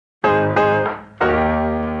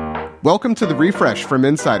Welcome to The Refresh from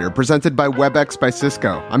Insider, presented by WebEx by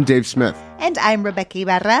Cisco. I'm Dave Smith. And I'm Rebecca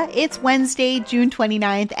Ibarra. It's Wednesday, June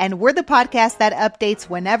 29th, and we're the podcast that updates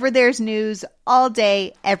whenever there's news, all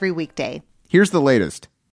day, every weekday. Here's the latest.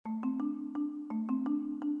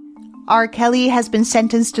 R. Kelly has been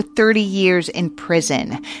sentenced to 30 years in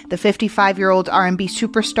prison. The 55-year-old R&B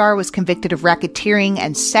superstar was convicted of racketeering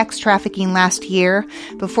and sex trafficking last year.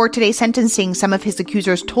 Before today's sentencing, some of his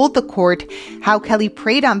accusers told the court how Kelly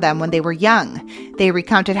preyed on them when they were young. They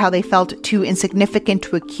recounted how they felt too insignificant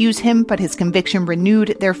to accuse him, but his conviction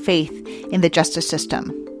renewed their faith in the justice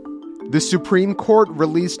system. The Supreme Court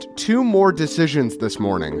released two more decisions this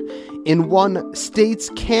morning. In one, states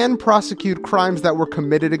can prosecute crimes that were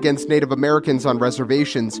committed against Native Americans on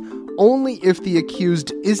reservations only if the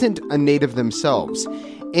accused isn't a Native themselves.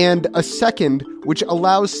 And a second, which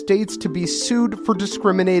allows states to be sued for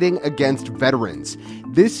discriminating against veterans.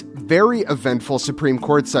 This very eventful Supreme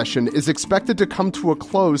Court session is expected to come to a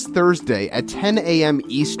close Thursday at 10 a.m.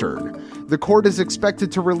 Eastern. The court is expected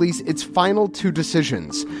to release its final two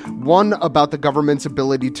decisions, one about the government's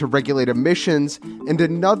ability to regulate emissions, and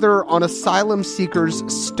another on asylum seekers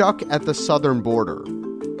stuck at the southern border.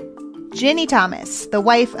 Ginni Thomas, the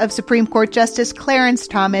wife of Supreme Court Justice Clarence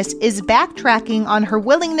Thomas, is backtracking on her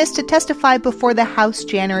willingness to testify before the House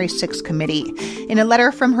January 6th committee. In a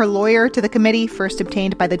letter from her lawyer to the committee, first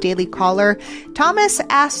obtained by the Daily Caller, Thomas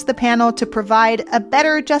asked the panel to provide a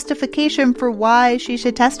better justification for why she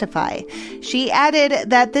should testify. She added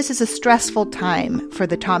that this is a stressful time for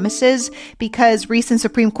the Thomases because recent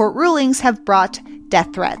Supreme Court rulings have brought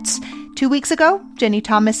death threats. 2 weeks ago, Ginni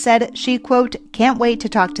Thomas said she, quote, can't wait to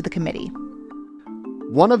talk to the committee.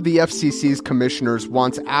 One of the FCC's commissioners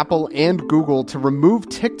wants Apple and Google to remove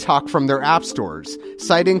TikTok from their app stores,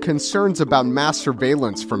 citing concerns about mass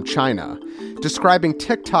surveillance from China. Describing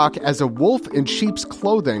TikTok as a wolf in sheep's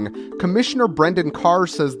clothing, Commissioner Brendan Carr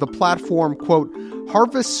says the platform, quote,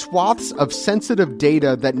 harvests swaths of sensitive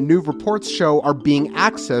data that new reports show are being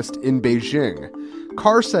accessed in Beijing.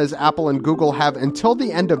 Carr says Apple and Google have until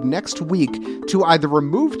the end of next week to either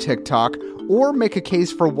remove TikTok or make a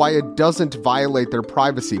case for why it doesn't violate their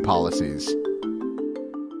privacy policies.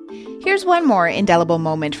 Here's one more indelible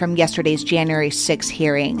moment from yesterday's January 6th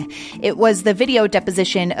hearing. It was the video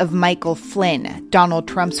deposition of Michael Flynn, Donald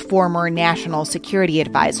Trump's former national security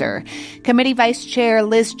advisor. Committee Vice Chair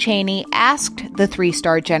Liz Cheney asked the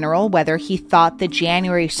three-star general whether he thought the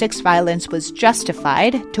January 6th violence was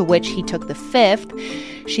justified, to which he took the fifth.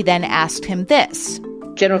 She then asked him this.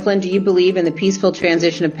 General Flynn, do you believe in the peaceful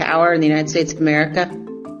transition of power in the United States of America?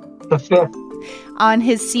 The fifth. On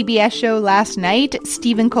his CBS show last night,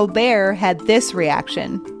 Stephen Colbert had this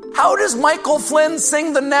reaction. How does Michael Flynn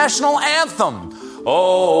sing the national anthem?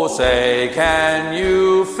 Oh, say, can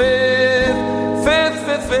you fifth, fifth,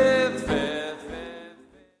 fifth, fifth, fifth, fifth?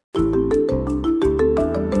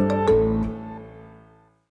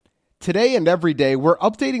 Today and every day, we're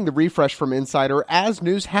updating the Refresh from Insider as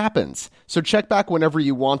news happens. So check back whenever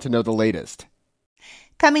you want to know the latest.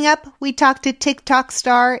 Coming up, we talk to TikTok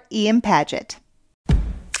star Ian Paget.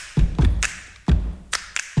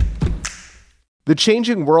 The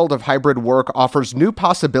changing world of hybrid work offers new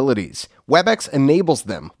possibilities. WebEx enables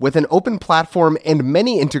them with an open platform and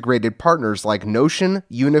many integrated partners like Notion,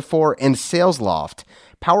 Unifor, and SalesLoft.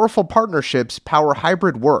 Powerful partnerships power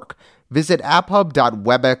hybrid work. Visit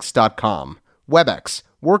apphub.webex.com. WebEx,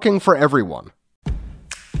 working for everyone.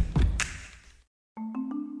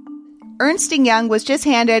 Ernst & Young was just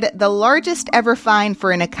handed the largest ever fine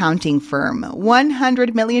for an accounting firm,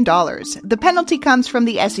 $100 million. The penalty comes from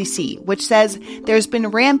the SEC, which says there's been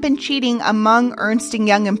rampant cheating among Ernst &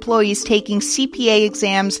 Young employees taking CPA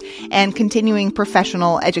exams and continuing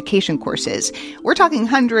professional education courses. We're talking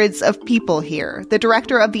hundreds of people here. The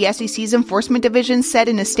director of the SEC's enforcement division said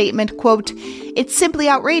in a statement, quote, it's simply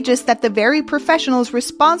outrageous that the very professionals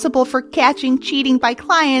responsible for catching cheating by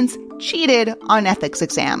clients cheated on ethics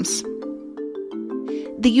exams.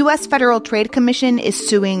 The U.S. Federal Trade Commission is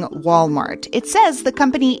suing Walmart. It says the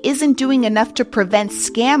company isn't doing enough to prevent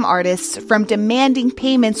scam artists from demanding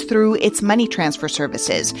payments through its money transfer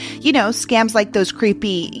services. You know, scams like those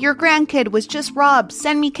creepy, your grandkid was just robbed,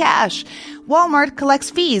 send me cash. Walmart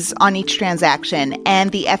collects fees on each transaction,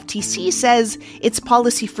 and the FTC says its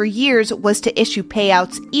policy for years was to issue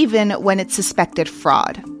payouts even when it suspected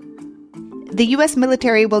fraud. the U.S.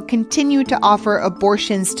 military will continue to offer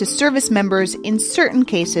abortions to service members in certain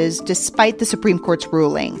cases, despite the Supreme Court's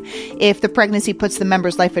ruling. If the pregnancy puts the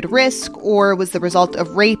member's life at risk or was the result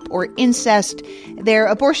of rape or incest, their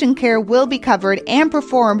abortion care will be covered and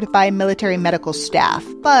performed by military medical staff.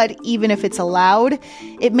 But even if it's allowed,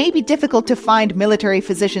 it may be difficult to find military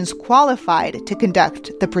physicians qualified to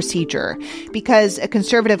conduct the procedure because a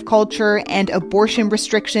conservative culture and abortion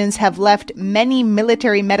restrictions have left many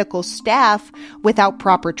military medical staff without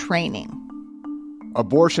proper training.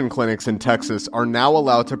 Abortion clinics in Texas are now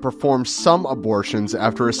allowed to perform some abortions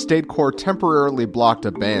after a state court temporarily blocked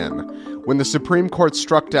a ban. When the Supreme Court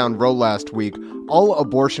struck down Roe last week, all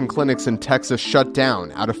abortion clinics in Texas shut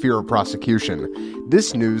down out of fear of prosecution.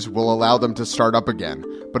 This news will allow them to start up again,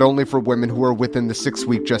 but only for women who are within the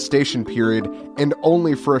 6-week gestation period and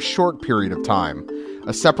only for a short period of time.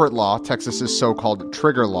 A separate law, Texas's so-called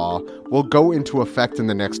trigger law, will go into effect in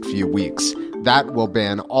the next few weeks. That will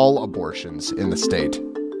ban all abortions in the state.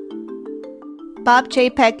 Bob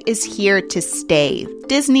Chapek is here to stay.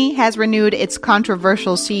 Disney has renewed its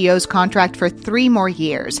controversial CEO's contract for 3 more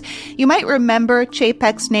years. You might remember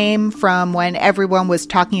Chapek's name from when everyone was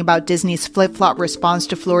talking about Disney's flip-flop response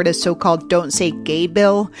to Florida's so-called Don't Say Gay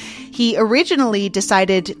bill. He originally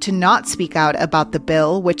decided to not speak out about the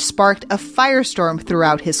bill, which sparked a firestorm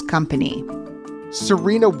throughout his company.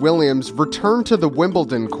 Serena Williams returned to the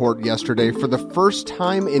Wimbledon court yesterday for the first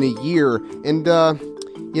time in a year, and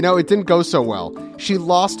it didn't go so well. She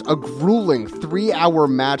lost a grueling 3-hour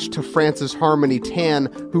match to France's Harmony Tan,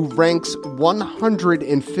 who ranks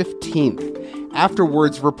 115th.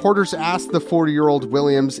 Afterwards, reporters asked the 40-year-old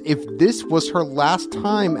Williams if this was her last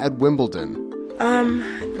time at Wimbledon.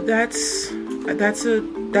 That's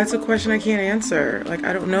a question I can't answer.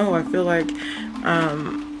 I don't know. I feel like, I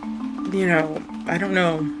don't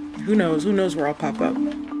know. Who knows? Who knows where I'll pop up?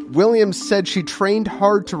 Williams said she trained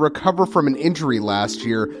hard to recover from an injury last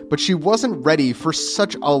year, but she wasn't ready for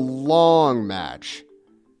such a long match.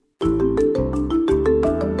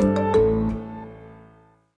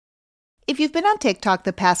 If you've been on TikTok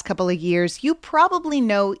the past couple of years, you probably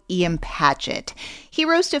know Ian Patchett. He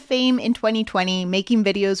rose to fame in 2020, making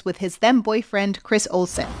videos with his then-boyfriend, Chris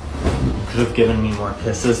Olsen. Could have given me more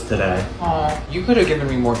kisses today. Aw, you could have given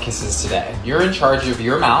me more kisses today. You're in charge of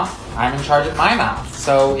your mouth. I'm in charge of my mouth.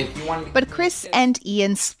 So if you want to... But Chris and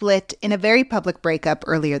Ian split in a very public breakup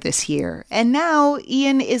earlier this year. And now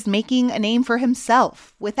Ian is making a name for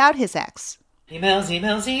himself without his ex.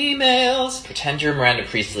 Emails. Pretend you're Miranda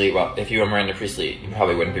Priestley. Well, if you were Miranda Priestley, you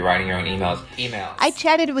probably wouldn't be writing your own emails. I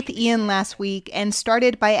chatted with Ian last week and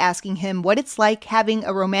started by asking him what it's like having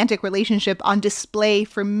a romantic relationship on display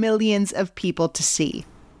for millions of people to see.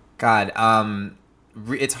 God,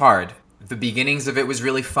 it's hard. The beginnings of it was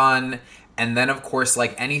really fun. And then, of course,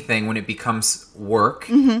 like anything, when it becomes work,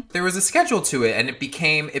 there was a schedule to it, and it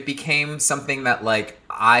became something that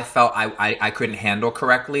I felt I couldn't handle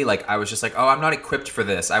correctly. I was just like, oh, I'm not equipped for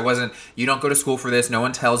this. You don't go to school for this. No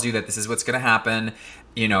one tells you that this is what's going to happen.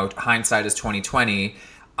 Hindsight is 2020.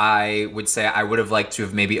 I would say I would have liked to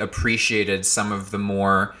have maybe appreciated some of the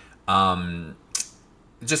more,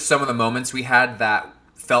 just some of the moments we had that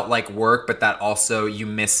felt like work, but that also you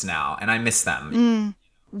miss now, and I miss them.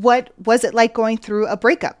 What was it like going through a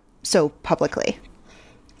breakup so publicly?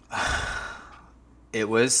 It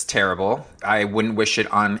was terrible. I wouldn't wish it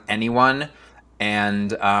on anyone.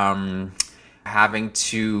 And having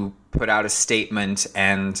to put out a statement,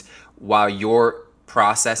 and while you're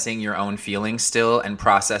processing your own feelings still and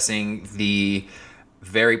processing the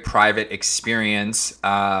very private experience,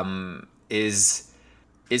 is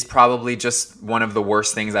probably just one of the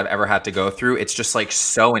worst things I've ever had to go through. It's just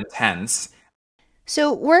so intense.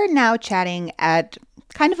 So we're now chatting at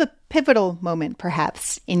kind of a pivotal moment,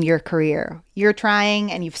 perhaps, in your career. You're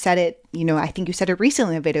trying, and you've said it, I think you said it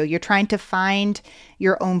recently in a video, you're trying to find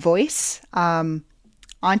your own voice on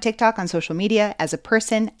TikTok, on social media, as a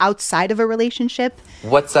person outside of a relationship.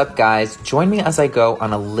 What's up, guys? Join me as I go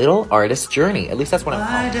on a little artist journey. At least that's what I'm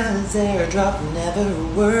calling. Why does airdrop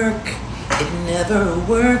never work? It never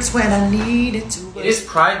works when I need it to work. It is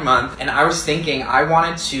Pride Month, and I was thinking I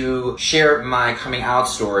wanted to share my coming out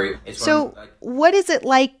story. What is it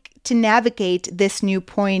like to navigate this new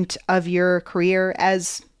point of your career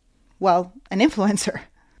as, well, an influencer?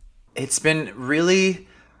 It's been really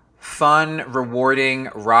fun, rewarding,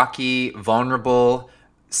 rocky, vulnerable,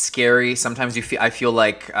 scary. Sometimes I feel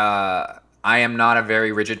like I am not a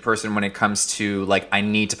very rigid person when it comes to I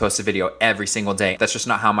need to post a video every single day. That's just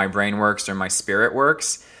not how my brain works or my spirit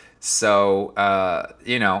works. So,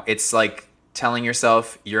 it's like telling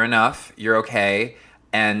yourself you're enough, you're okay,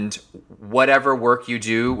 and whatever work you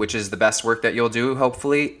do, which is the best work that you'll do,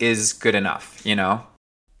 hopefully, is good enough, you know?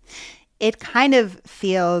 It kind of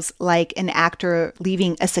feels like an actor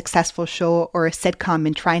leaving a successful show or a sitcom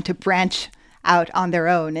and trying to branch out on their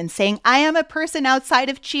own and saying, I am a person outside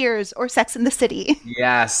of Cheers or Sex and the City.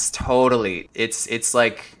 Yes, totally. It's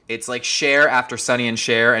like Cher after Sonny and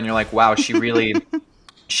Cher, and you're like, wow, she really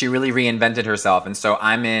reinvented herself. And so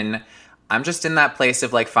I'm just in that place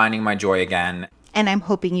of like finding my joy again. And I'm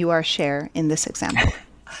hoping you are Cher in this example.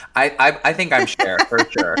 I think I'm Cher for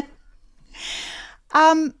sure.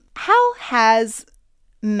 How has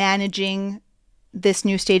managing this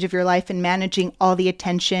new stage of your life and managing all the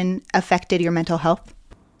attention affected your mental health?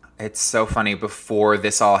 It's so funny. Before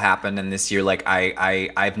this all happened and this year, like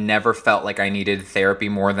I've never felt like I needed therapy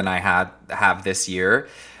more than I have this year,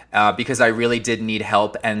 because I really did need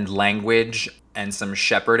help and language and some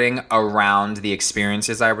shepherding around the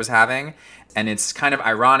experiences I was having. And it's kind of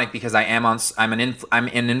ironic because I'm an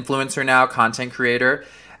influencer now, content creator,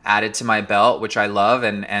 added to my belt, which I love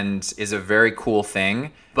and is a very cool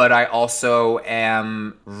thing. But I also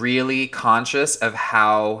am really conscious of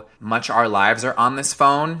how much our lives are on this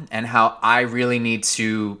phone and how I really need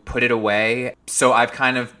to put it away. So I've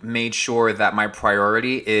kind of made sure that my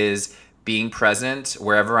priority is being present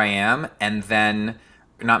wherever I am, and then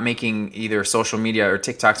not making either social media or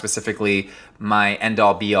TikTok specifically my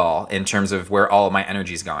end-all be-all in terms of where all of my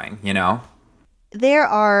energy is going, you know? There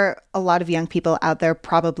are a lot of young people out there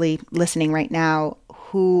probably listening right now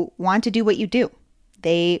who want to do what you do.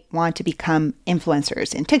 They want to become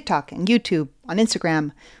influencers in TikTok and YouTube, on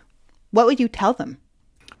Instagram. What would you tell them?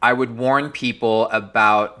 I would warn people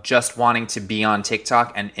about just wanting to be on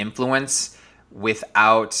TikTok and influence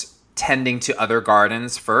without tending to other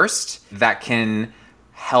gardens first that can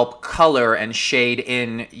help color and shade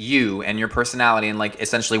in you and your personality and like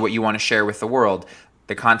essentially what you want to share with the world.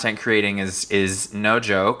 The content creating is no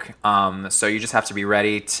joke. So you just have to be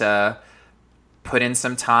ready to put in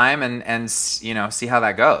some time and you know, see how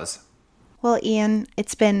that goes. Well, Ian,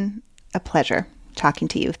 it's been a pleasure talking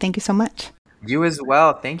to you. Thank you so much. You as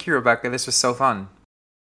well. Thank you, Rebecca. This was so fun.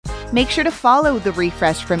 Make sure to follow The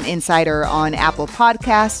Refresh from Insider on Apple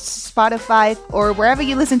Podcasts, Spotify, or wherever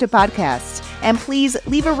you listen to podcasts. And please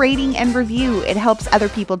leave a rating and review. It helps other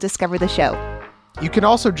people discover the show. You can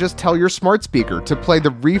also just tell your smart speaker to play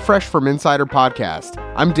the Refresh from Insider podcast.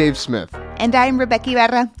 I'm Dave Smith. And I'm Rebecca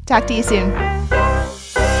Ibarra. Talk to you soon.